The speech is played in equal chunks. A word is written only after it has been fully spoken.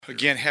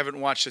Again, haven't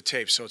watched the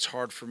tape, so it's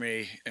hard for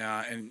me.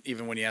 And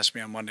even when you ask me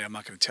on Monday, I'm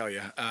not going to tell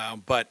you.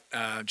 But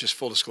just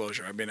full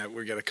disclosure, I mean,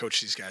 we got to coach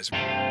these guys.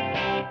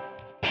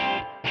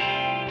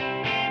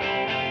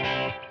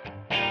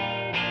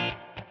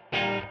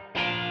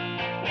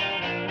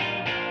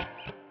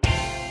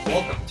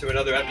 Welcome to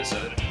another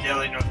episode of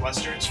Daily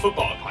Northwestern's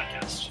football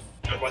podcast.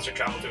 Northwestern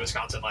traveled to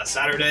Wisconsin last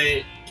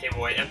Saturday, came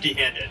away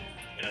empty-handed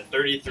in a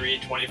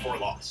 33-24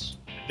 loss.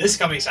 This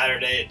coming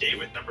Saturday, a date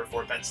with number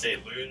 4 Penn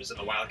State looms in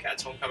the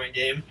Wildcats homecoming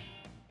game.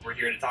 We're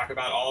here to talk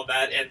about all of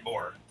that and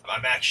more.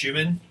 I'm Max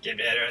Schuman,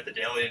 Gameday Editor at the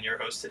Daily, and your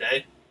host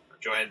today. I'm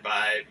joined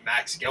by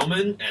Max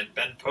Gelman and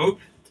Ben Pope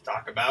to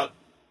talk about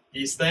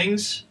these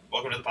things.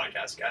 Welcome to the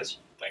podcast, guys.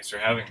 Thanks for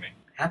having me.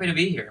 Happy to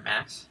be here,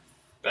 Max.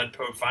 Ben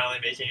Pope finally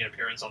making an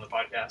appearance on the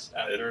podcast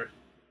after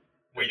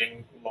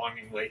waiting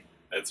longingly.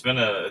 It's been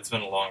a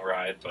long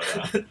ride,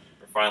 but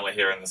we're finally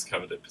here in this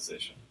coveted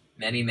position.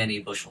 Many, many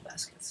bushel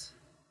baskets.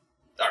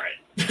 All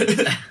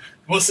right.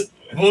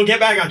 We'll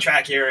get back on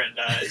track here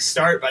and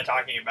start by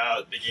talking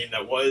about the game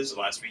that was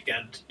last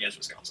weekend against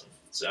Wisconsin.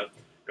 So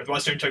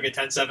Northwestern took a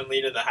 10-7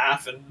 lead in the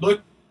half and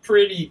looked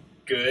pretty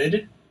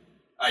good,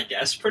 I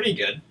guess. Pretty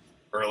good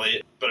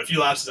early, but a few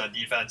lapses on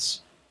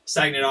defense.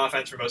 Stagnant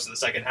offense for most of the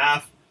second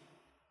half.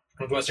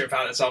 Northwestern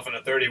found itself in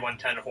a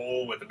 31-10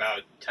 hole with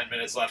about 10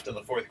 minutes left in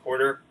the fourth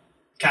quarter.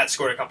 Cats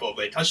scored a couple of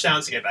late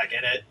touchdowns to get back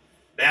in it.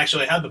 They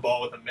actually had the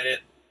ball with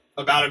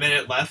about a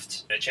minute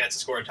left, and a chance to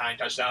score a tying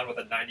touchdown with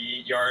a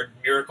 98-yard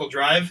miracle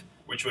drive,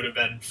 which would have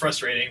been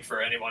frustrating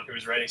for anyone who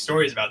was writing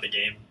stories about the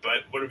game, but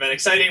would have been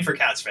exciting for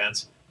Cats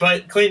fans.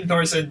 But Clayton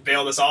Thorson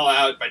bailed us all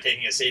out by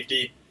taking a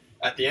safety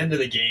at the end of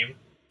the game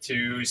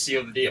to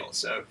seal the deal.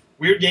 So,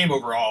 weird game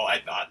overall, I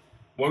thought.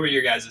 What were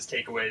your guys'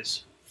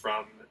 takeaways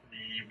from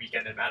the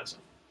weekend in Madison?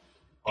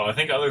 Well, I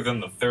think other than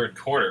the third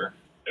quarter,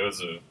 it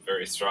was a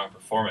very strong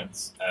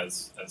performance,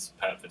 as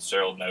Pat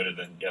Fitzgerald noted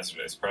in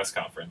yesterday's press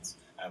conference.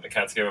 The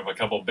Cats gave up a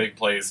couple big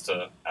plays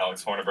to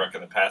Alex Hornibrook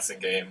in the passing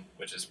game,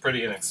 which is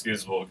pretty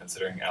inexcusable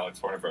considering Alex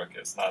Hornibrook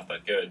is not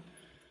that good,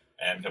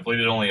 and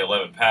completed only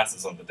 11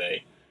 passes on the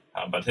day.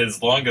 But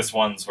his longest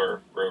ones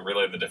were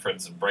really the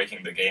difference in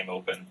breaking the game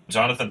open.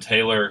 Jonathan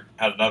Taylor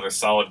had another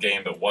solid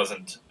game, but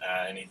wasn't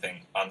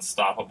anything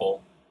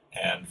unstoppable.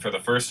 And for the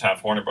first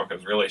half, Hornibrook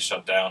was really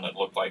shut down. It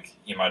looked like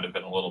he might have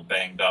been a little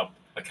banged up.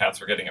 The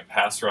Cats were getting a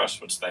pass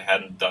rush, which they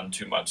hadn't done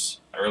too much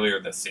earlier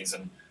this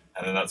season.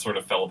 And then that sort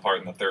of fell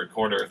apart in the third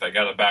quarter. They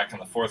got it back in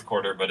the fourth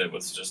quarter, but it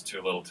was just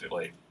too little too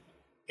late.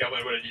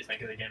 Gelman, what did you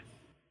think of the game?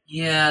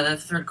 Yeah,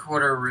 that third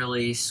quarter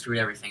really screwed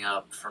everything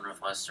up for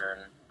Northwestern.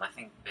 I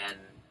think Ben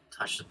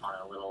touched upon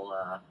it a little.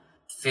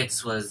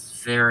 Fitz was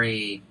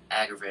very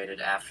aggravated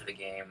after the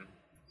game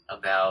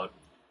about...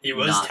 He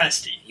was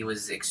testy. He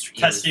was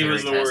testy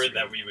was the testy. word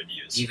that we would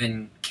use.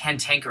 Even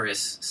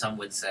cantankerous, some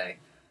would say.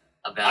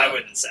 About, I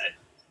wouldn't say.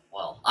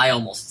 Well, I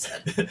almost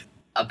said.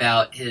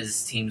 About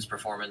his team's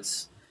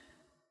performance.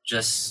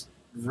 Just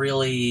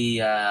really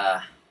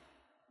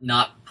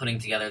not putting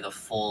together the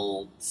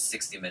full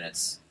 60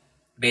 minutes.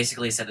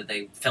 Basically said that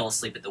they fell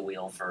asleep at the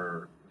wheel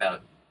for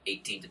about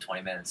 18 to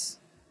 20 minutes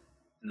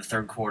in the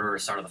third quarter or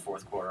start of the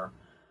fourth quarter.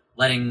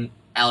 Letting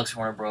Alex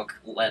Hornibrook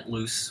let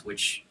loose,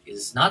 which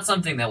is not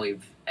something that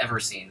we've ever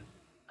seen.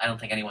 I don't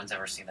think anyone's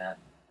ever seen that.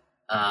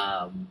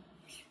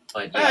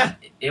 But yeah,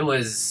 it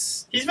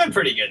was... He's been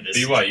pretty good this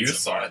season. BYU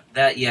saw it.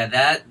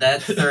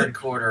 That third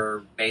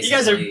quarter basically... You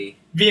guys are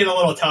being a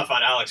little tough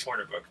on Alex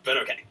Hornibrook, but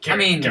okay.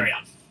 Carry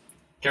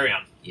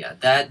on. Yeah,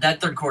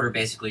 that third quarter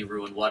basically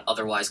ruined what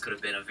otherwise could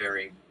have been a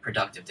very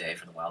productive day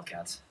for the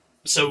Wildcats.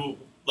 So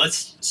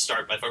let's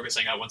start by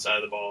focusing on one side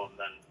of the ball and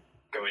then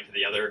going to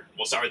the other.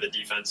 We'll start with the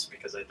defense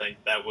because I think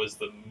that was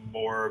the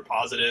more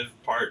positive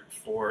part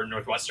for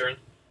Northwestern.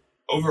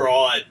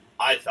 Overall,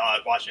 I thought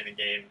watching the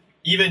game,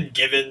 even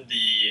given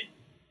the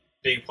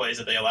big plays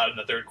that they allowed in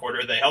the third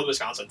quarter, they held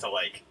Wisconsin to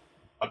like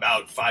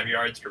about 5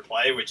 yards per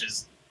play, which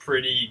is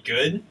pretty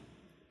good.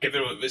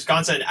 Given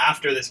Wisconsin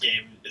after this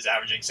game is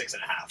averaging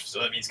 6.5,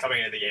 so that means coming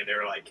into the game they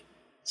were like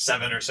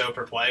 7 or so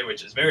per play,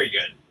 which is very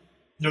good.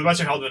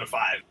 Northwestern held them to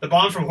 5. The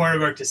bomb from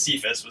Hornibrook to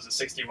Cephas was a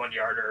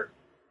 61-yarder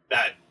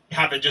that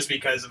happened just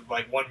because of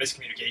like one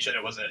miscommunication.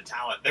 It wasn't a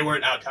talent. They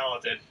weren't out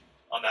talented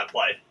on that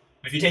play.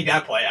 If you take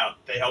that play out,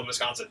 they held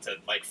Wisconsin to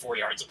like 4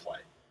 yards a play,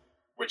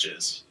 which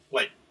is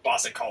like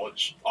Boston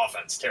College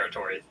offense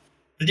territory.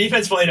 The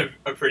defense played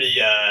a pretty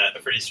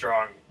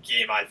strong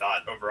game, I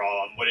thought,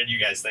 overall. What did you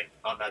guys think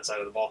on that side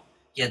of the ball?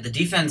 Yeah, the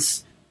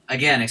defense,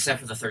 again,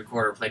 except for the third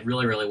quarter, played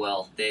really, really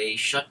well. They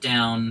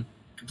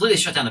completely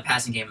shut down the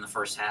passing game in the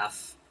first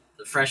half.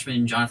 The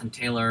freshman, Jonathan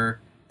Taylor,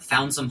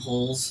 found some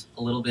holes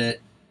a little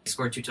bit. He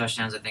scored 2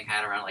 touchdowns, I think,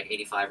 had around like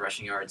 85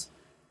 rushing yards.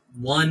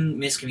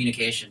 One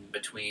miscommunication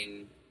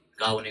between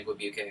Godwin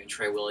Igwebuike and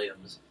Trey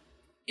Williams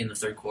in the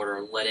third quarter,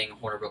 letting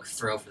Hornibrook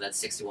throw for that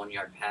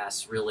 61-yard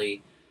pass,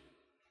 really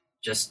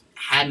just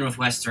had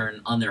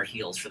Northwestern on their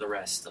heels for the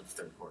rest of the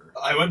third quarter.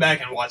 I went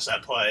back and watched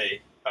that play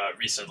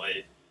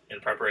recently in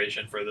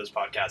preparation for this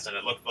podcast, and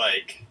it looked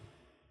like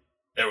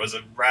there was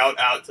a route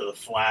out to the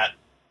flat,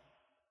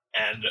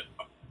 and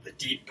the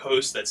deep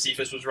post that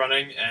Cephas was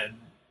running, and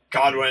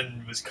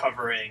Godwin was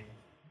covering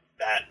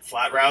that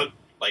flat route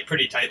like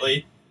pretty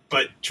tightly.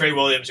 But Trey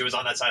Williams, who was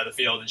on that side of the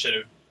field and should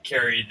have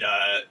carried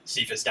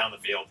Cephas down the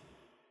field,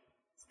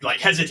 like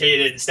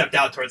hesitated and stepped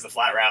out towards the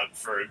flat route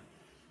for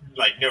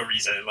like no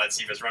reason and let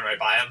Cephas run right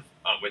by him,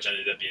 which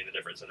ended up being the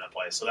difference in that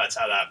play. So that's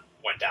how that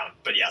went down.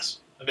 But yes,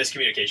 a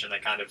miscommunication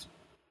that kind of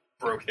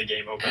broke the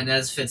game open. And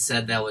as Fitz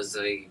said, that was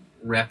a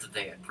rep that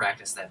they had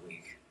practiced that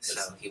week.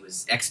 So he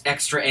was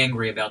extra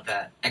angry about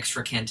that,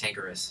 extra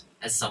cantankerous,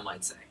 as some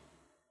might say.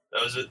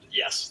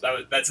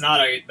 That's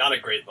not a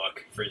great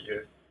look for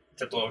you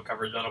to blow a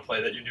coverage on a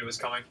play that you knew was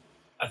coming.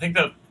 I think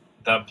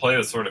that play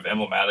was sort of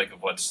emblematic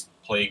of what's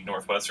plagued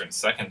Northwestern's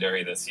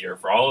secondary this year.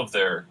 For all of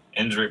their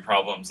injury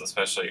problems,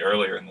 especially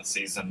earlier in the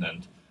season,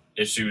 and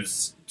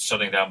issues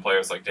shutting down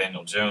players like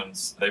Daniel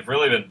Jones, they've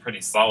really been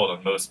pretty solid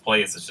on most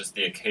plays. It's just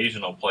the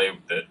occasional play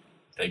that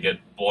they get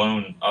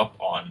blown up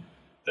on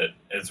that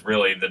is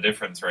really the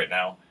difference right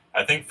now.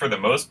 I think for the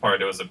most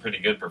part, it was a pretty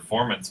good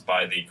performance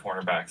by the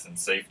cornerbacks and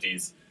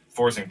safeties,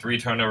 forcing 3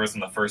 turnovers in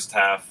the first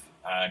half,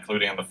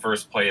 including on the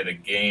first play of the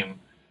game,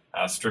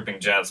 stripping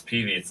Jazz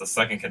Peavy. It's the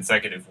second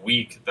consecutive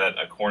week that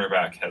a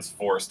cornerback has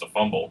forced a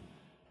fumble.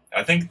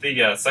 I think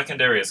the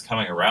secondary is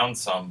coming around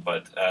some,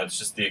 but it's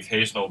just the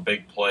occasional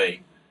big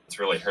play that's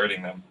really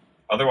hurting them.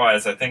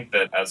 Otherwise, I think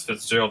that, as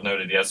Fitzgerald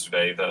noted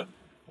yesterday, the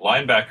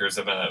linebackers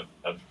have been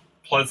a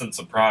pleasant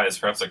surprise,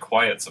 perhaps a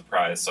quiet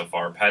surprise so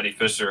far. Patty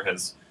Fisher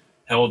has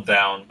held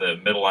down the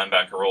middle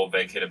linebacker role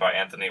vacated by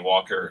Anthony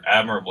Walker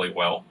admirably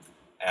well,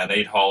 and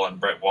Nate Hall and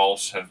Brett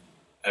Walsh have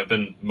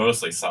been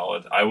mostly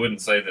solid. I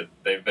wouldn't say that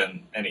they've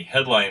been any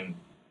headline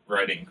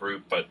writing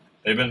group, but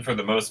they've been, for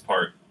the most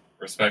part,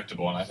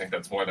 respectable, and I think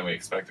that's more than we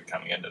expected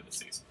coming into the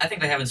season. I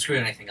think they haven't screwed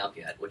anything up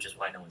yet, which is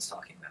why no one's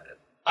talking about it.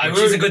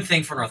 Which is a good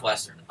thing for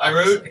Northwestern. I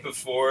wrote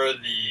before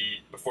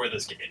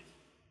this game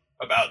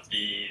about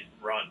the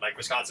run, like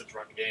Wisconsin's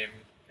run game,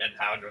 and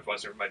how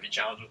Northwestern might be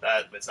challenged with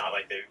that. It's not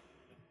like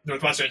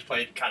Northwestern's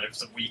played kind of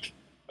some weak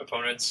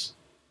opponents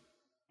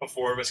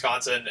before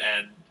Wisconsin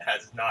and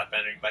has not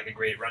been like a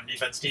great run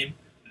defense team.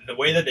 The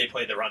way that they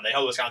played the run, they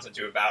held Wisconsin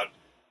to about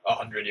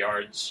 100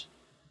 yards,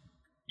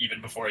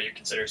 even before you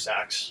consider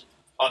sacks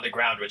on the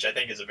ground, which I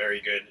think is a very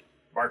good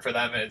mark for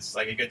them. It's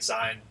like a good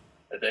sign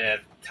that they have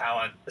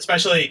talent,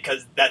 especially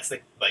because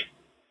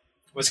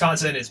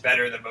Wisconsin is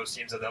better than most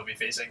teams that they'll be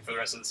facing for the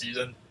rest of the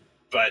season,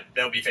 but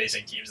they'll be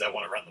facing teams that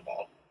want to run the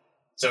ball.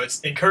 So it's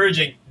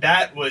encouraging.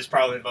 That was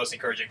probably the most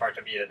encouraging part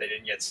to me, that they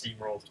didn't get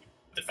steamrolled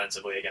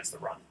defensively against the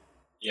run.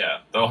 Yeah,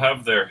 they'll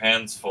have their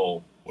hands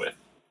full with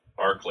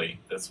Barkley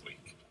this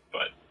week,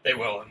 but they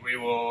will, and we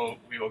will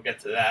get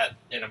to that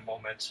in a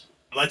moment.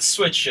 Let's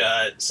switch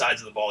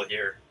sides of the ball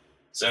here.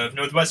 So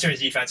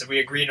if we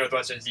agree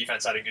Northwestern's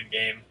defense had a good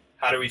game,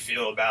 how do we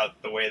feel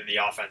about the way the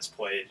offense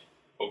played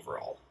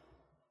overall?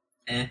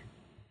 Great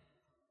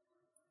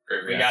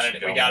we got an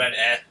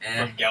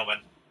from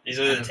Gelman. These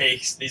are the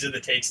takes. These are the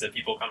takes that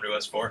people come to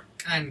us for.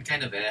 Kind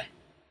of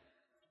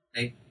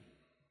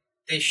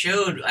They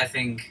showed, I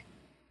think,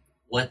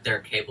 what they're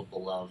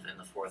capable of in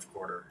the fourth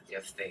quarter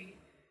if they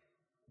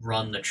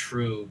run the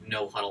true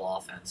no-huddle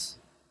offense.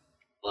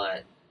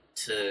 But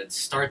to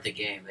start the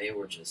game, they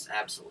were just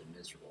absolutely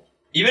miserable.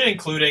 Even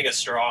including a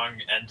strong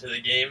end to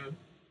the game,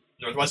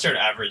 Northwestern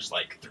averaged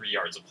like 3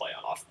 yards of play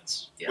on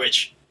offense,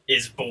 which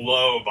is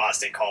below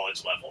Boston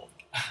College level.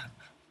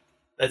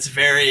 That's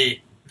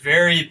very,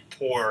 very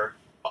poor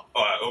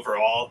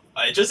overall.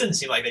 It just didn't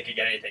seem like they could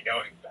get anything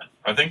going, Ben.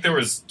 I think there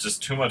was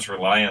just too much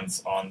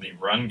reliance on the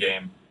run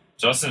game.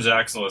 Justin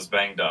Jackson was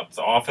banged up.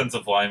 The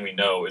offensive line, we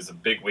know, is a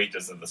big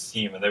weakness of this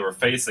team, and they were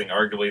facing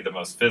arguably the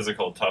most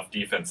physical, tough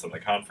defense in the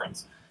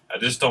conference. I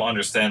just don't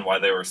understand why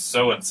they were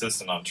so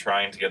insistent on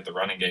trying to get the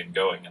running game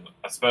going, and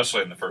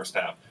especially in the first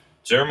half.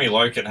 Jeremy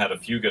Larkin had a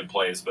few good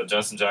plays, but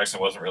Justin Jackson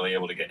wasn't really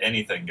able to get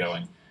anything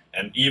going.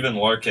 And even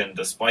Larkin,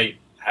 despite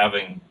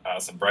having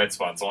some bright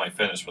spots, only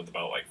finished with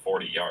about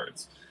 40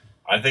 yards.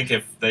 I think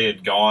if they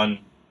had gone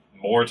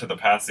more to the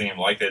passing game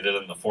like they did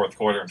in the fourth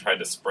quarter and tried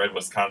to spread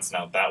Wisconsin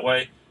out that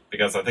way,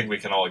 because I think we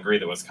can all agree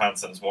that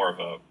Wisconsin's more of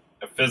a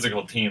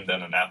physical team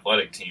than an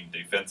athletic team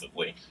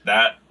defensively.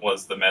 That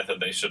was the method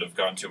they should have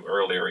gone to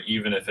earlier,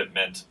 even if it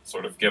meant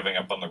sort of giving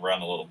up on the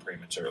run a little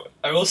prematurely.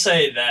 I will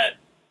say that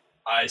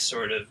I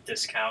sort of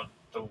discount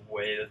the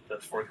way that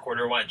the fourth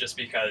quarter went, just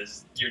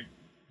because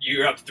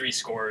you're up 3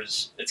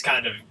 scores. It's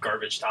kind of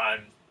garbage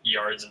time,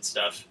 yards and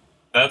stuff.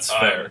 That's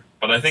fair,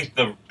 but I think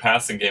the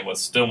passing game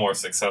was still more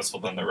successful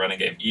than the running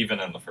game, even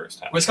in the first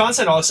half.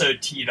 Wisconsin also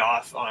teed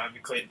off on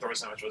Clayton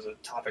Thorson, which was a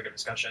topic of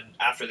discussion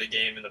after the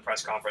game in the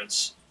press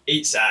conference.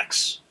 8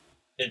 sacks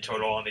in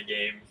total on the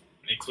game,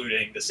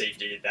 including the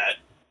safety that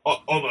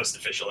almost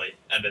officially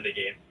ended the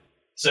game.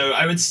 So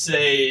I would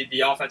say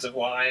the offensive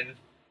line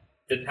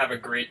didn't have a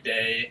great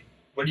day.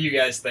 What do you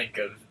guys think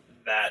of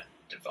that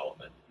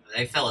development?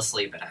 They fell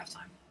asleep at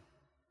halftime.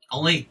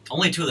 Only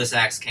 2 of the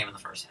sacks came in the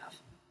first half.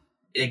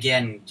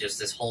 Again, just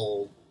this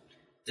whole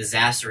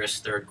disastrous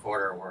third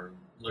quarter where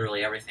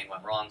literally everything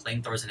went wrong.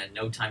 Clayton Thorson had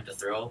no time to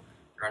throw.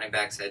 The running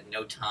backs had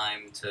no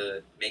time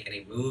to make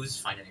any moves,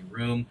 find any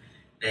room.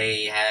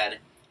 They had,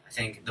 I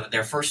think,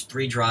 their first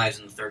 3 drives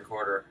in the third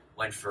quarter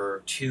went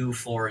for 2,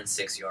 4, and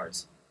 6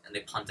 yards, and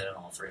they punted on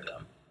all 3 of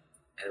them.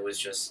 And it was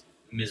just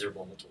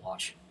miserable to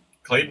watch.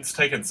 Clayton's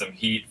taken some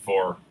heat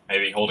for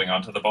maybe holding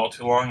onto the ball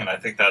too long, and I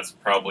think that's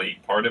probably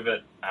part of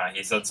it.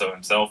 He said so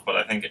himself, but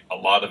I think a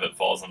lot of it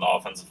falls on the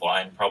offensive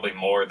line, probably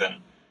more than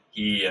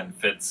he and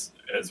Fitz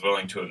is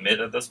willing to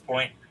admit at this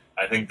point.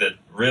 I think that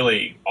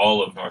really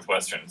all of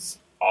Northwestern's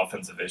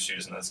offensive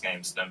issues in this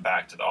game stem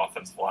back to the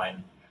offensive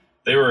line.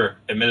 They were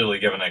admittedly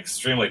given an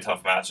extremely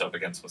tough matchup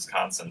against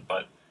Wisconsin,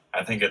 but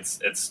I think it's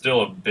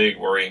still a big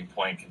worrying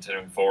point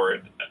continuing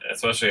forward,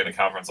 especially in a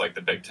conference like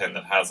the Big Ten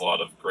that has a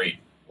lot of great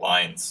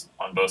lines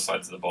on both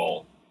sides of the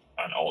ball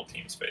on all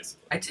teams,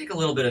 basically. I take a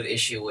little bit of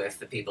issue with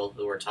the people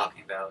who were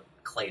talking about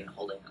Clayton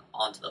holding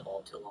onto the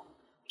ball too long.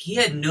 He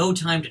had no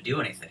time to do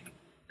anything.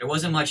 There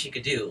wasn't much he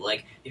could do.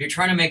 Like, if you're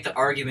trying to make the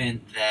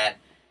argument that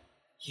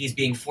he's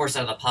being forced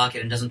out of the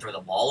pocket and doesn't throw the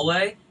ball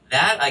away,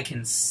 that I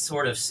can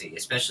sort of see,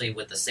 especially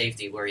with the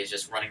safety where he's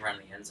just running around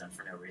the end zone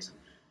for no reason.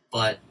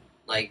 But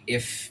like,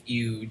 if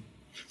your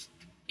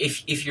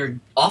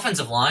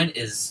offensive line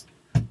is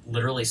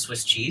literally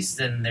Swiss cheese,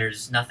 then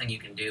there's nothing you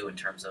can do in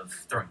terms of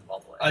throwing the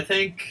ball away. I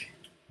think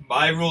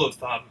my rule of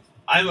thumb,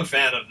 I'm a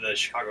fan of the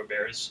Chicago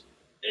Bears,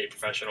 a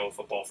professional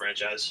football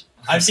franchise.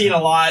 I've seen a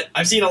lot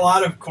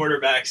of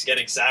quarterbacks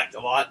getting sacked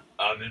a lot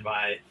in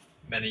my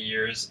many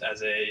years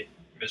as a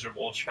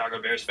miserable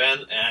Chicago Bears fan,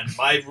 and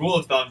my rule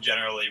of thumb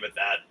generally with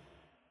that,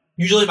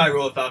 usually my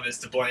rule of thumb is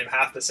to blame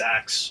half the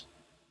sacks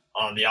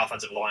on the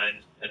offensive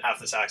line and half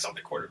the sacks on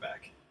the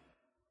quarterback.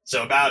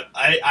 So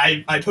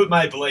I put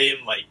my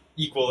blame like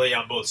equally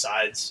on both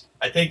sides.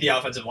 I think the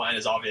offensive line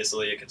is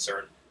obviously a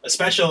concern,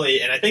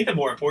 especially, and I think the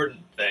more important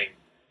thing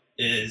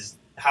is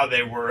how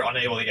they were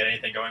unable to get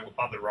anything going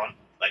on the run,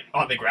 like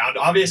on the ground.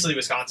 Obviously,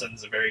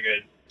 Wisconsin's a very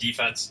good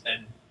defense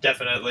and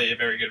definitely a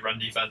very good run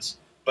defense,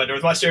 but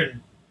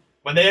Northwestern,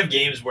 when they have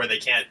games where they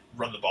can't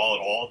run the ball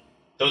at all,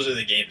 those are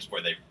the games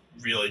where they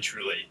really,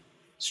 truly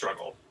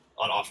struggle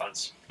on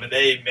offense. When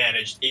they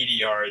managed 80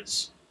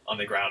 yards on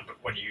the ground, but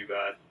when you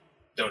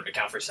don't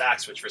account for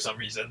sacks, which for some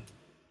reason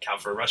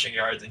count for rushing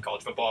yards in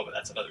college football, but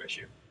that's another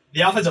issue.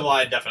 The offensive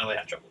line definitely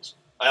had troubles.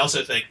 I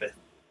also think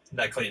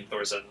that Clayton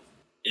Thorson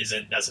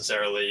isn't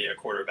necessarily a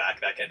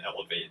quarterback that can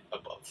elevate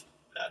above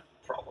that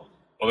problem.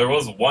 Well, there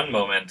was one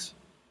moment,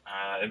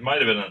 it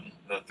might have been in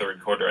the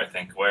third quarter, I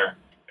think, where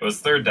it was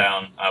third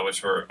down,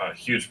 which were a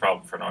huge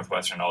problem for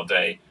Northwestern all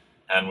day.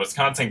 And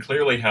Wisconsin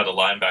clearly had a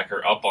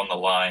linebacker up on the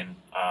line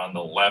on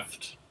the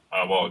left,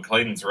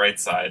 Clayton's right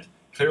side,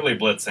 clearly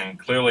blitzing.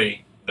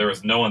 Clearly there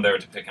was no one there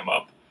to pick him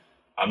up.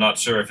 I'm not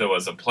sure if it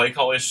was a play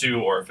call issue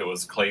or if it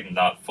was Clayton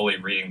not fully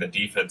reading the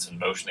defense and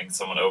motioning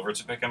someone over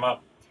to pick him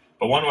up.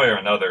 But one way or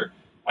another,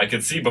 I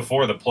could see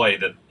before the play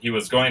that he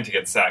was going to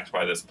get sacked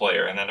by this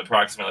player. And then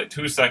approximately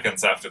 2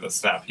 seconds after the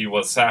snap, he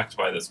was sacked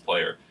by this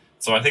player.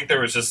 So I think there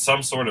was just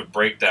some sort of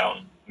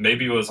breakdown.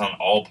 Maybe it was on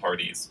all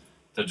parties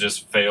to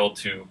just fail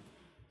to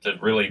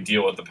really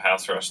deal with the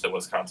pass rush that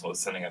Wisconsin was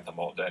sending at them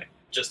all day.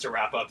 Just to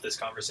wrap up this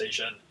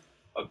conversation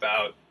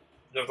about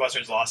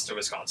Northwestern's loss to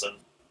Wisconsin.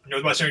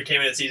 Northwestern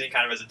came into the season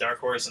kind of as a dark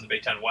horse in the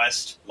Big Ten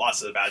West. Loss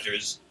to the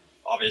Badgers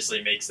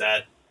obviously makes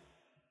that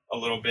a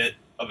little bit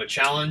of a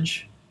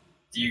challenge.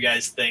 Do you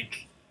guys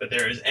think that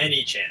there is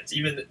any chance,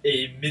 even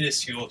a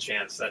minuscule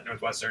chance, that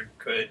Northwestern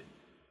could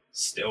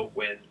still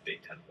win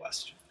Big Ten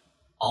West?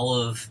 All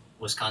of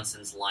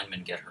Wisconsin's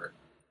linemen get hurt.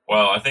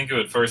 Well, I think it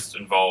would first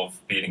involve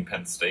beating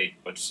Penn State,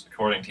 which,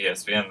 according to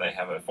ESPN, they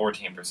have a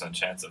 14%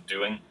 chance of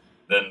doing.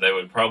 Then they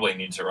would probably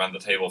need to run the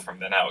table from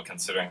then out,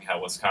 considering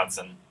how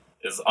Wisconsin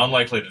is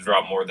unlikely to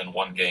drop more than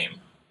one game.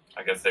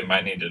 I guess they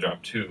might need to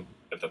drop 2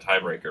 at the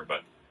tiebreaker,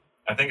 but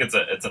I think it's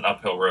an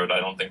uphill road. I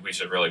don't think we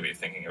should really be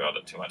thinking about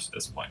it too much at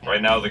this point.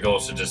 Right now, the goal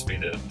should just be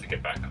to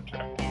get back on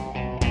track.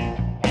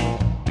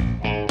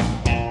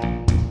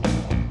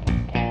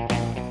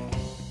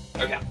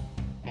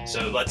 Okay,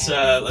 so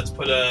let's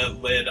put a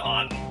lid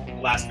on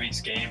last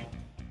week's game,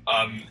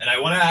 and I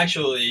want to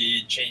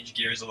actually change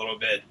gears a little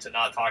bit to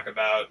not talk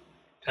about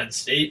Penn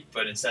State,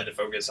 but instead to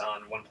focus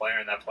on one player,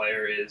 and that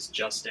player is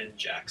Justin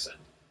Jackson.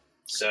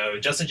 So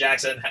Justin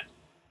Jackson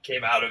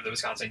came out of the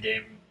Wisconsin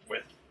game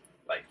with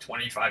like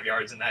 25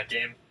 yards in that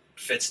game.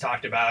 Fitz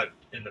talked about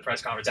in the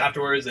press conference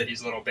afterwards that he's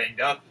a little banged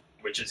up,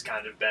 which has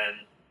kind of been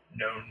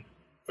known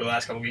for the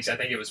last couple of weeks. I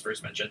think it was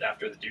first mentioned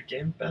after the Duke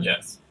game, Ben?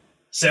 Yes.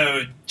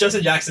 So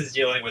Justin Jackson's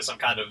dealing with some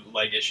kind of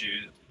leg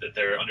issue that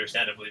they're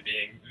understandably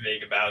being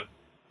vague about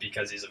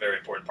because he's a very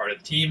important part of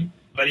the team.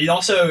 But he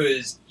also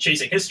is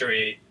chasing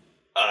history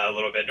a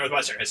little bit,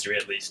 Northwestern history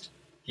at least.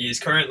 He is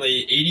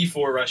currently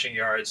 84 rushing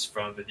yards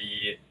from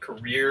the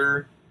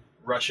career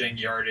rushing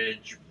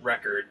yardage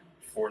record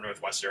for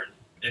Northwestern.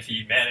 If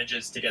he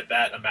manages to get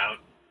that amount,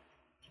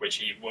 which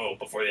he will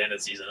before the end of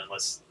the season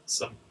unless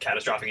some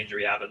catastrophic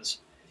injury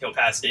happens, he'll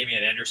pass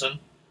Damian Anderson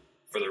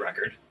for the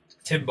record.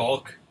 Tim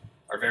Bulk,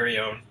 our very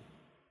own,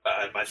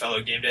 my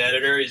fellow Gameday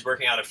editor, he's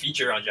working on a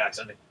feature on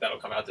Jackson that'll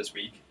come out this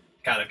week.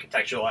 kind of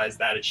contextualize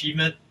that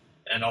achievement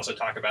and also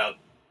talk about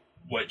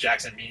what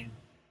Jackson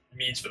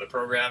means for the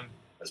program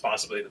as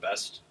possibly the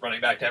best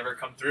running back to ever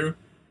come through.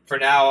 For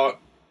now,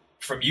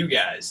 from you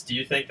guys, do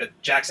you think that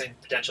Jackson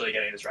potentially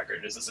getting this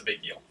record, is this a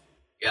big deal?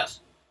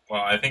 Yes.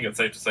 Well, I think it's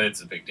safe to say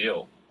it's a big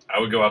deal. I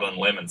would go out on a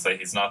limb and say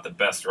he's not the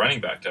best running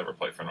back to ever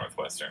play for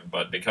Northwestern,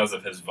 but because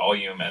of his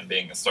volume and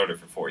being a starter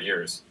for 4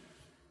 years,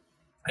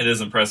 it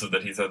is impressive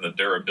that he's had the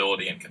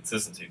durability and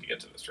consistency to get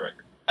to this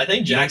record. I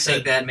think You don't Jackson...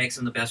 think that makes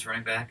him the best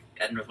running back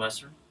at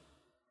Northwestern?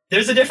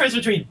 There's a difference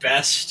between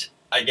best,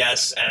 I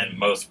guess, and... And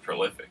most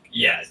prolific.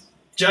 Yeah.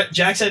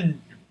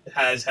 Jackson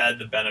has had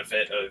the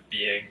benefit of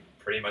being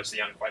pretty much the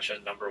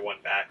unquestioned number one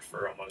back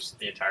for almost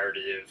the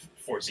entirety of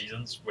 4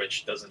 seasons,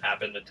 which doesn't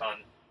happen a ton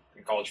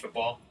in college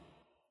football.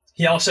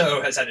 He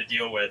also has had to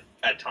deal with,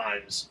 at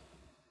times,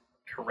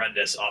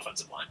 horrendous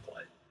offensive line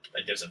play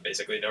that gives him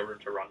basically no room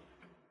to run.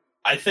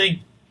 I think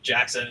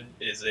Jackson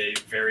is a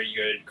very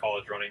good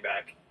college running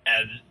back,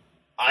 and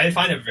I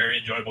find him very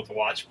enjoyable to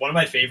watch. One of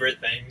my favorite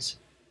things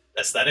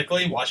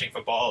aesthetically watching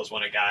football is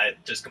when a guy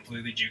just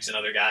completely jukes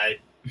another guy,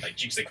 like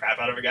jukes the crap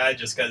out of a guy,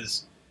 just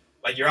because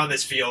like you're on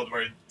this field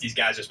where these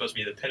guys are supposed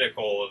to be the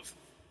pinnacle of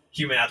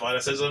human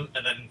athleticism,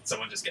 and then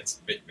someone just gets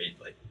made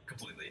like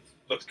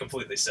looks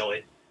completely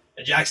silly.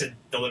 And Jackson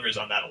delivers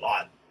on that a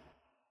lot.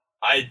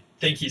 I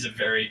think he's a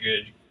very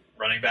good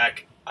running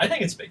back. I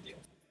think it's a big deal.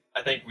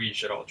 I think we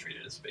should all treat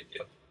it as a big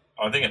deal.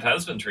 I think it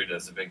has been treated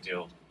as a big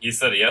deal. He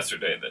said it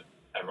yesterday that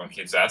everyone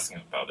keeps asking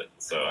him about it.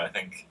 So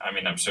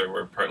I'm sure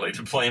we're partly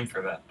to blame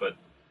for that, but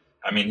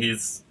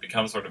he's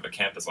become sort of a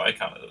campus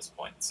icon at this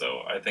point.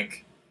 So I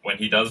think when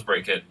he does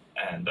break it,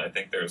 and I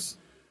think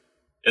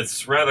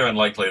it's rather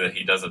unlikely that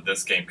he does it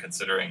this game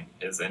considering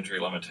his injury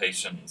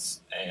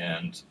limitations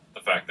and the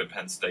fact that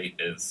Penn State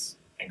is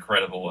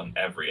incredible in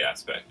every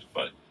aspect.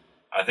 But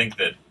I think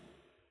that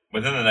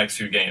within the next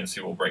few games, he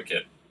will break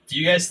it. Do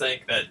you guys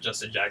think that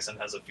Justin Jackson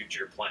has a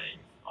future playing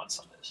on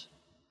Sundays?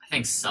 I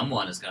think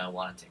someone is going to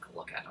want to take a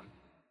look at him.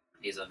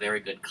 He's a very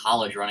good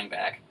college running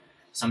back.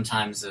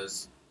 Sometimes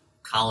those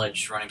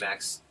college running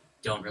backs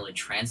don't really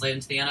translate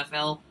into the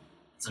NFL.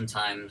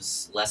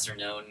 Sometimes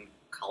lesser-known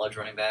college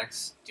running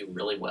backs do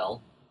really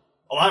well.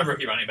 A lot of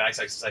rookie running backs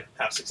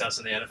have success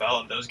in the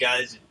NFL, and those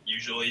guys,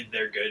 usually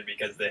they're good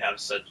because they have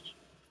such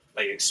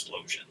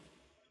explosion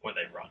when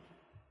they run.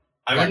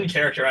 I wouldn't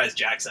characterize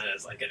Jackson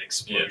as an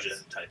explosion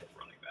type of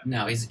running back.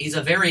 No, he's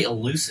a very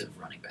elusive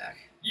running back.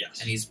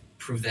 Yes. And he's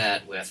proved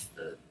that with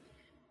the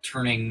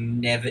turning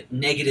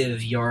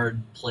negative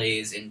yard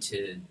plays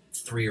into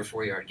 3 or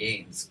 4 yard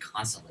gains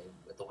constantly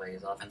with the way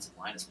his offensive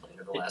line has played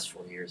over the last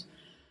 4 years.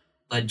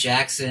 But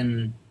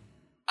Jackson,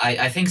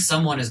 I think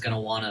someone is going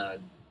to want to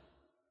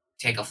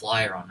take a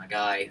flyer on a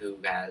guy who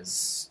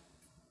has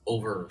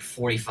over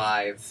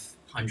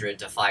 4,500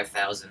 to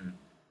 5,000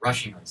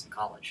 rushing yards in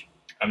college.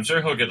 I'm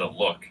sure he'll get a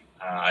look.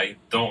 I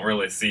don't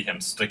really see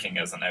him sticking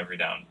as an every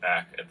down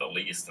back at the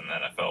least in the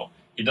NFL.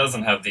 He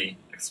doesn't have the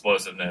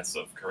explosiveness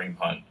of Kareem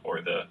Hunt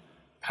or the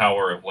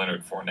power of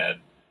Leonard Fournette.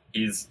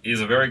 He's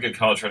a very good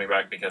college running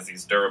back because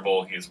he's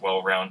durable, he's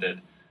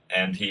well-rounded,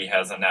 and he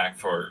has a knack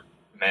for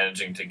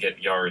managing to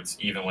get yards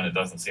even when it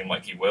doesn't seem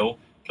like he will.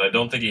 But I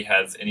don't think he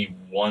has any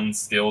one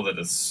skill that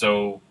is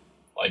so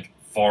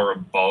far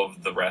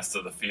above the rest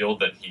of the field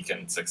that he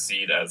can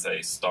succeed as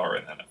a star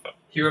in the NFL.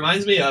 He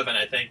reminds me of, and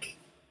I think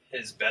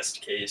his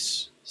best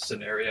case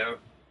scenario,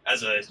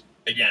 as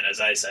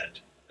I said,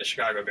 a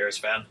Chicago Bears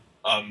fan.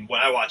 When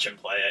I watch him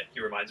play it,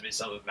 he reminds me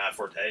some of Matt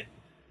Forte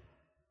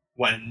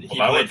when he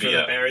played for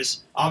the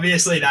Bears.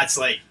 Obviously, that's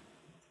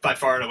by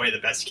far and away the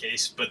best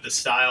case, but the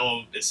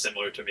style is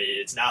similar to me.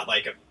 It's not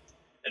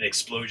an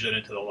explosion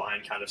into the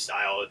line kind of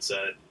style. It's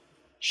a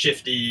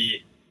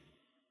shifty,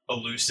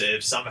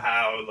 elusive,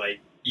 somehow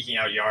eking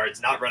out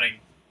yards, not running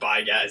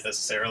by guys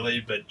necessarily,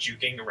 but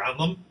juking around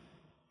them.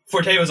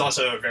 Forte was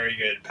also a very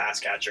good pass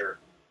catcher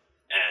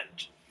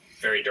and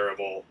very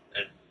durable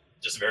and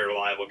just a very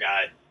reliable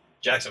guy.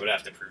 Jackson would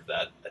have to prove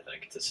that, I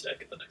think, to stick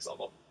at the next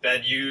level.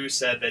 Ben, you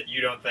said that you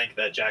don't think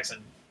that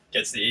Jackson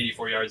gets the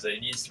 84 yards that he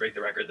needs to break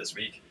the record this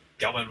week.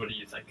 Gelman, what do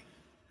you think?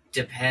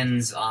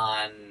 Depends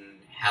on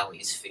how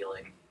he's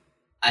feeling.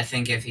 I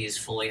think if he's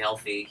fully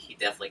healthy, he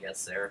definitely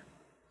gets there.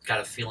 Got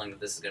a feeling that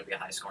this is going to be a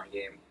high-scoring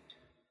game.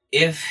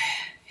 If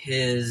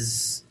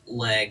his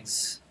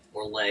legs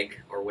or leg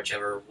or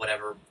whatever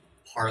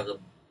part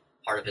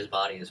of his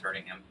body is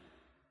hurting him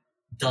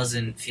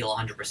doesn't feel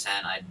 100%,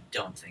 I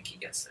don't think he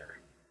gets there.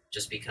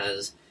 Just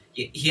because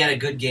he had a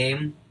good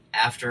game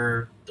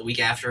the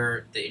week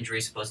after the injury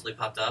supposedly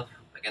popped up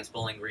against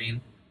Bowling Green.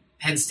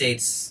 Penn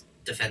State's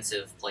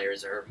defensive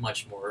players are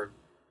much more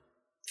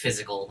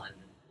physical and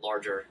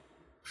larger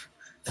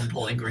than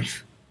Bowling Green.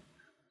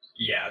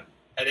 Yeah,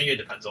 I think it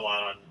depends a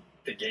lot on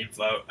the game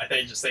flow. I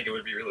think it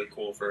would be really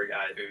cool for a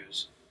guy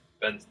who's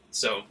been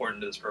so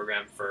important to this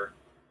program for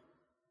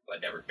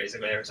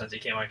basically ever since he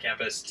came on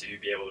campus to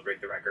be able to break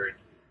the record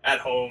at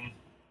home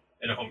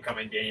in a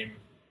homecoming game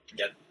and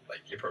get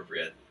the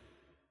appropriate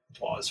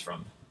applause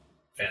from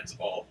fans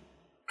of all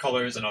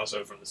colors and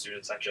also from the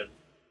student section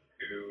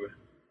who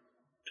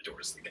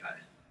adores the guy.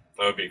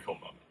 That would be a cool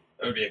moment.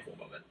 That would be a cool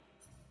moment.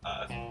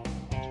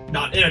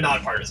 Not in a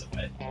non-partisan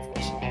way, of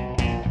course.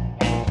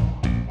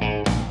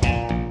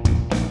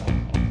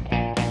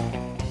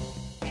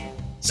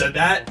 So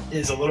that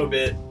is a little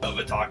bit of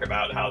a talk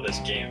about how this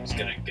game is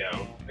going to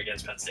go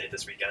against Penn State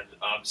this weekend.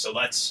 So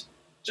let's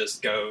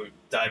just go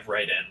dive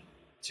right in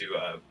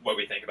to what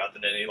we think about the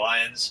Nittany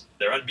Lions.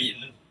 They're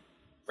unbeaten,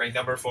 ranked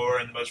number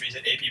 4 in the most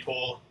recent AP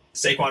poll.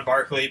 Saquon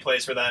Barkley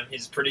plays for them.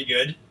 He's pretty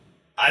good.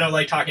 I don't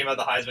like talking about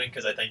the Heisman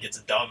because I think it's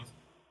a dumb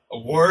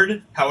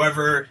award.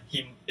 However,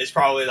 he is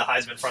probably the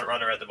Heisman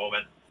frontrunner at the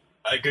moment.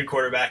 A good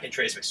quarterback in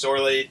Trace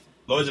McSorley.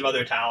 Loads of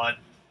other talent.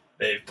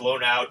 They've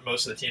blown out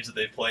most of the teams that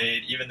they've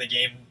played. Even the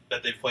game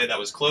that they've played that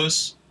was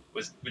close,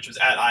 which was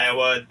at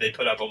Iowa, they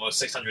put up almost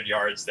 600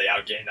 yards. They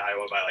outgained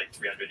Iowa by like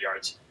 300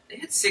 yards. They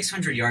had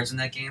 600 yards in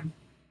that game,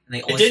 and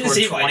they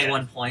only scored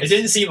 21 points. It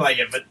didn't seem like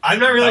it, but I'm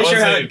not really sure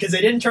how, because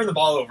they didn't turn the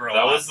ball over a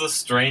lot. That was the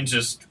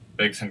strangest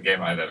Big Ten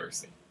game I've ever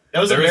seen.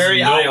 That was there a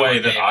very no Iowa way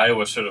game. that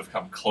Iowa should have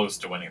come close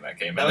to winning that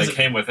game, and they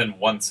came within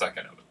 1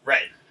 second of it.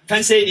 Right.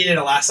 Penn State needed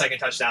a last-second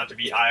touchdown to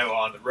beat Iowa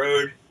on the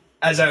road.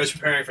 As I was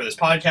preparing for this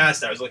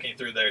podcast, I was looking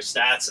through their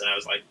stats, and I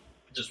was like,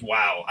 just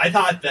wow. I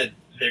thought that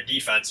their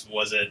defense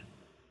was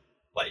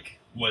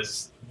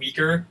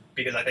weaker,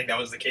 because I think that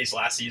was the case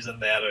last season.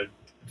 They had a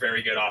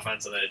very good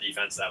offense and then a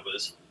defense that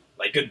was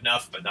like good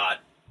enough but not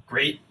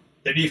great.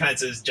 Their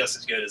defense is just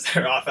as good as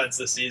their offense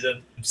this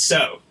season.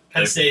 So,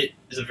 Penn State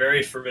is a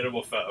very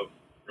formidable foe.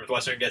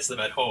 Northwestern gets them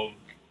at home.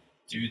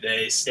 Do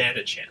they stand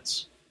a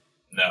chance?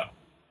 No.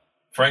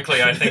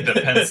 Frankly, I think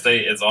that Penn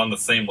State is on the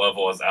same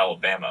level as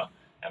Alabama,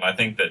 and I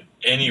think that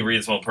any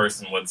reasonable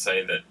person would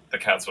say that the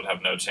Cats would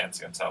have no chance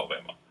against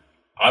Alabama.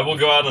 I will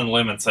go out on a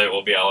limb and say it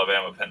will be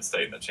Alabama-Penn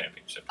State in the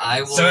championship.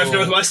 So if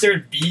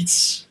Northwestern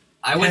beats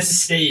Penn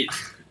State,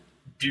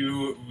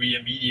 do we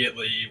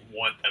immediately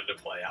want them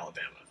to play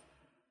Alabama?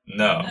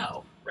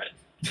 No. Right.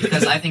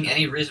 Because I think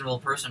any reasonable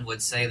person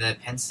would say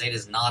that Penn State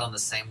is not on the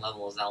same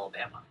level as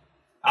Alabama.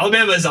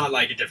 Alabama is on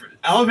like a different...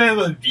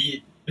 Alabama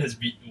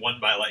won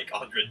by like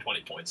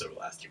 120 points over the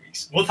last 2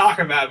 weeks. We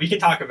can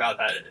talk about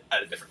that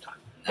at a different time.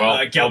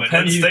 Gelman,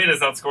 Penn State has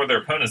outscored their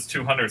opponents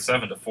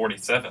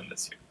 207-47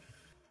 this year.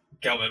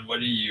 Gelman, what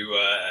do you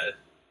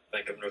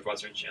think of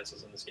Northwestern's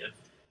chances in this game?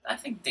 I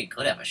think they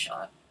could have a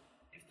shot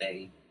if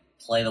they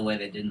play the way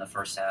they did in the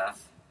first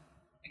half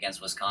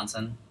against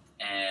Wisconsin,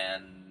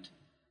 and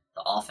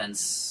the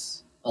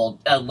offense... Well,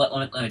 let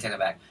me take that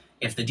back.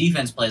 If the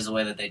defense plays the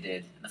way that they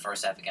did in the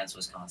first half against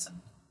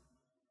Wisconsin,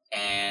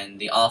 and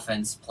the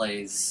offense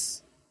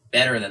plays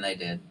better than they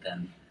did,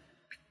 then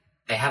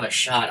they have a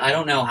shot. I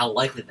don't know how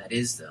likely that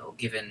is, though,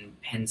 given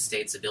Penn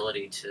State's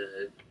ability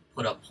to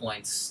put up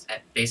points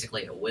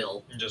basically at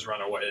will. And just run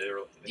away.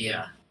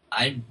 Yeah.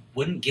 I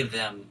wouldn't give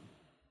them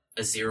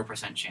a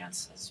 0%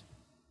 chance, as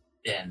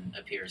Ben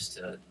appears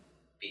to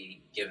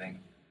be giving.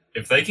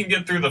 If they can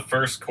get through the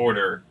first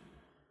quarter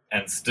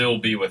and still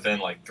be within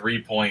like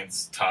 3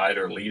 points tied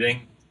or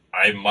leading,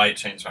 I might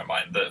change my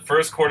mind. The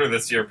first quarter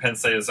this year, Penn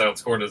State has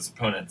outscored its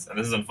opponents, and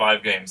this is in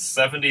 5 games,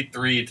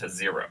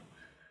 73-0.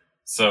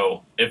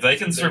 So if they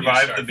can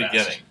survive the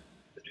beginning,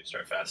 they do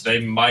start fast. They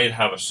might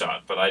have a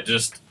shot, but I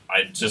just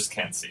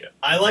can't see it.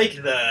 I like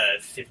the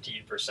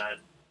 15%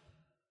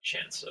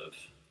 chance of...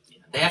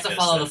 They have to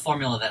follow the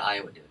formula that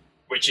Iowa did,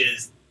 which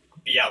is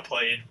be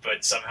outplayed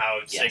but somehow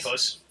stay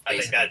close. I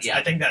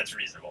think that's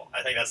reasonable.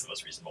 I think that's the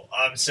most reasonable.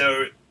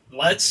 So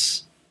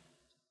let's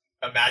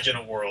imagine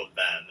a world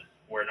then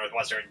where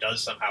Northwestern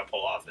does somehow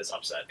pull off this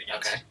upset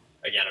against,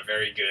 again, a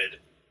very good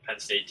Penn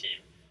State team.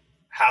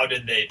 How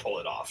did they pull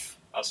it off?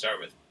 I'll start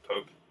with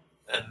Pope,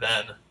 and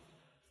then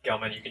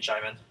Gelman, you can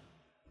chime in.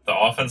 The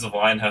offensive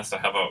line has to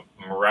have a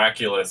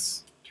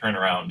miraculous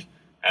turnaround,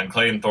 and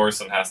Clayton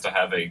Thorson has to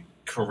have a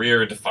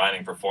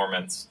career-defining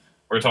performance.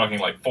 We're talking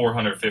like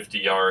 450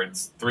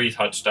 yards, 3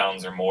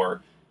 touchdowns or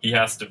more. He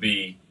has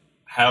to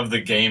have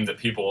the game that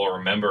people will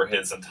remember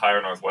his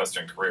entire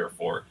Northwestern career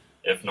for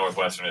if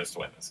Northwestern is to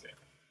win this game.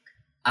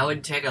 I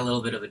would take a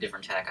little bit of a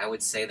different tack. I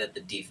would say that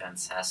the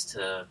defense has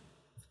to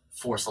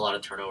force a lot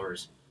of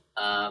turnovers.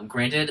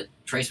 Granted,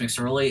 Trace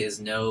McSorley is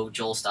no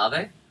Joel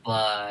Stave,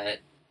 but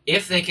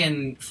if they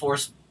can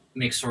force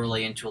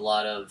McSorley into a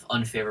lot of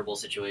unfavorable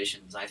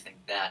situations, I think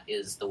that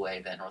is the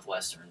way that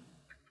Northwestern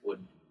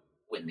would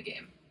win the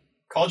game.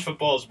 College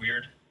football is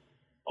weird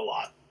a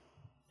lot.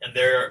 And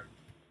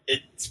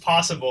it's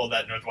possible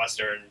that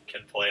Northwestern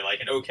can play like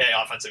an okay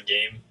offensive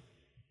game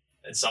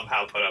and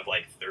somehow put up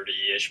like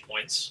 30-ish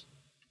points.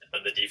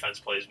 And the defense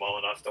plays well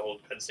enough to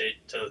hold Penn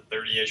State to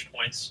 30-ish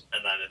points.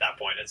 And then at that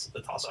point, it's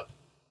the toss-up.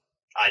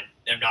 I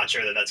am not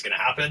sure that that's going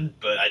to happen,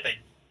 but I think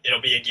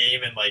it'll be a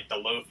game in like the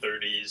low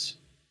 30s.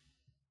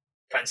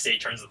 Penn State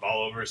turns the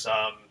ball over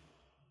some.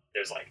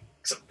 There's like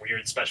some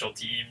weird special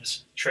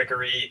teams,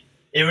 trickery.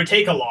 It would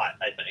take a lot,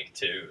 I think,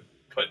 to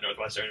put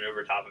Northwestern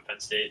over top of Penn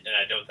State, and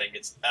I don't think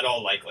it's at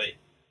all likely.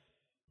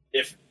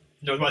 If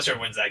Northwestern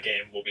wins that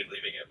game, we'll be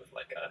leaving it with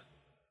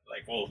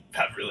we'll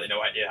have really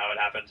no idea how it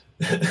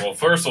happened. Well,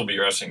 first we'll be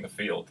rushing the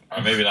field.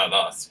 Or maybe not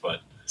us,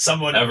 but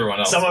Everyone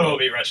else will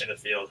be rushing the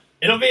field.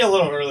 It'll be a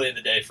little early in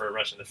the day for a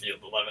rushing the field,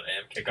 11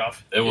 a.m.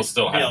 kickoff. It will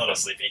still be happen. a little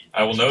sleepy.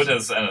 I will note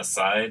as an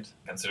aside,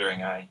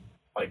 considering I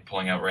like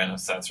pulling out random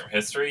stats from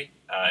history,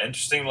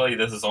 interestingly,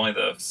 this is only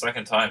the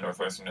second time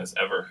Northwestern has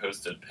ever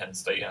hosted Penn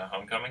State in a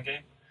homecoming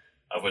game,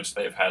 of which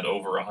they've had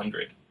over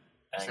 100.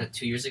 Was that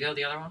 2 years ago,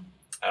 the other one?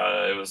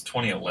 It was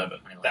 2011.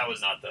 That was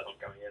not the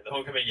homecoming game. The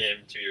homecoming game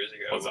 2 years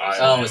ago was Iowa.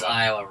 Oh, it was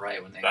Iowa,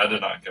 right? When they that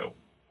did not go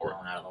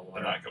blown out of the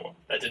water. Did not go well.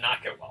 That did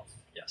not go well,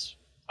 yes.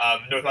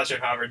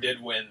 Northwestern, however,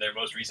 did win their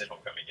most recent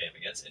homecoming game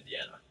against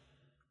Indiana.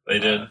 They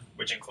did.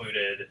 Which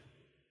included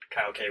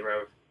Kyle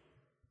Cairo,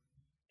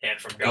 hand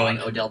from God. Going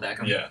Odell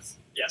Beckham. Yes.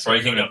 Yes,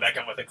 breaking Odell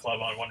Beckham with a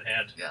club on one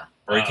hand. Yeah.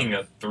 Breaking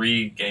a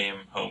 3-game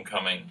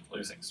homecoming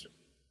losing streak.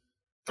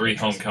 3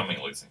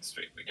 homecoming losing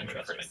streak. We can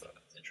rephrase that.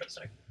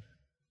 Interesting.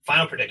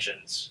 Final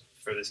predictions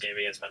for this game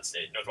against Penn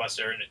State.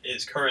 Northwestern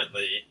is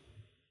currently,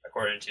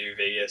 according to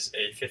Vegas,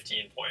 a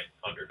 15-point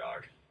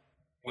underdog.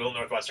 Will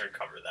Northwestern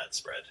cover that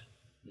spread?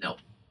 No.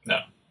 No.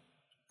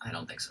 I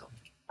don't think so.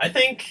 I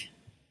think,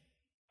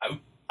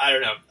 I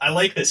don't know. I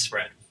like this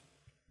spread.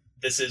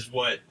 This is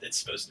what it's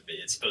supposed to be.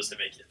 It's supposed to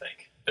make you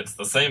think. It's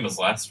the same as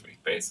last week,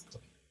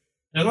 basically.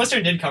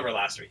 Northwestern did cover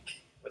last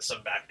week with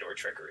some backdoor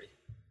trickery.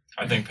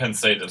 I think Penn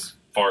State is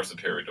far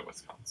superior to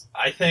Wisconsin.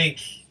 I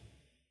think,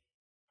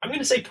 I'm going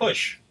to say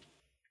push.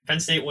 Penn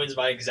State wins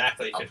by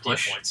exactly 15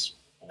 points.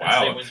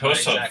 Wow,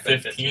 push up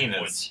 15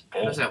 is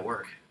bold. How does that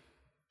work?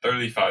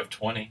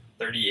 35-20.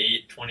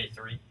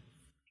 38-23.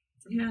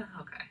 Yeah, okay.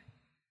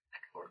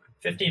 That could work.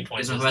 15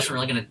 points. Is Northwestern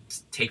really going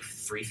to take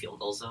 3 field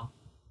goals, though?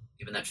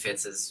 Given that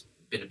Fitz has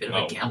been a bit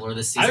of a gambler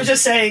this season. I was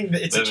just saying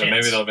that it's a chance.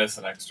 Maybe they'll miss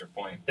an extra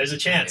point. There's a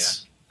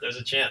chance. Yeah. There's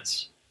a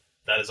chance.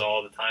 That is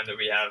all the time that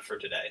we have for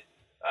today.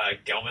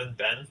 Gelman,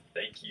 Ben,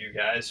 thank you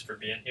guys for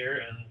being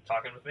here and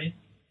talking with me.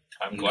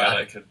 I'm glad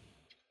I could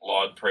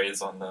laud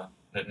praise on the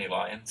Nittany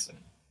Lions and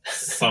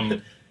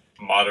some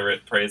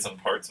moderate praise on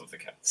parts of the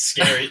Cats.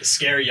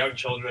 Scary young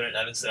children in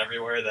Evanston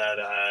everywhere that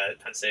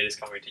Penn State is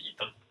coming to eat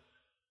them.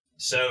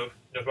 So,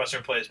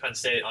 Northwestern plays Penn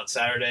State on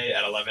Saturday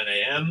at 11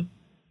 a.m.,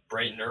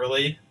 bright and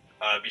early.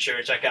 Be sure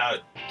to check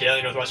out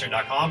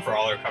dailynorthwestern.com for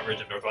all our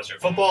coverage of Northwestern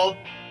football,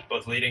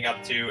 both leading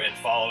up to and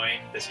following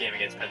this game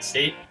against Penn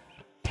State.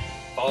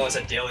 Follow us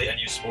at Daily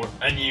NU _sports.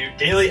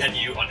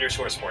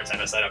 I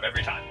mess that up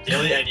every time.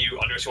 Daily NU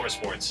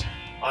 _sports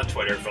on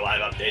Twitter for live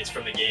updates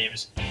from the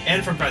games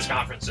and from press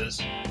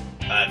conferences.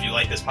 If you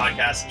like this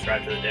podcast,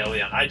 subscribe to the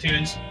Daily on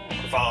iTunes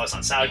or follow us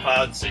on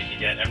SoundCloud so you can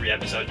get every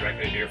episode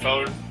directly to your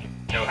phone.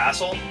 No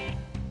hassle.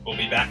 We'll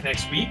be back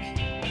next week.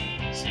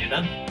 See you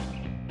then.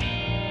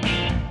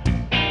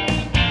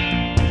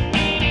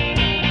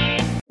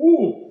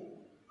 Ooh.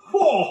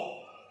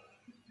 Oh.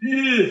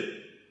 Yeah.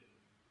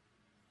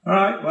 All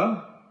right,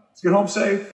 well, let's get home safe.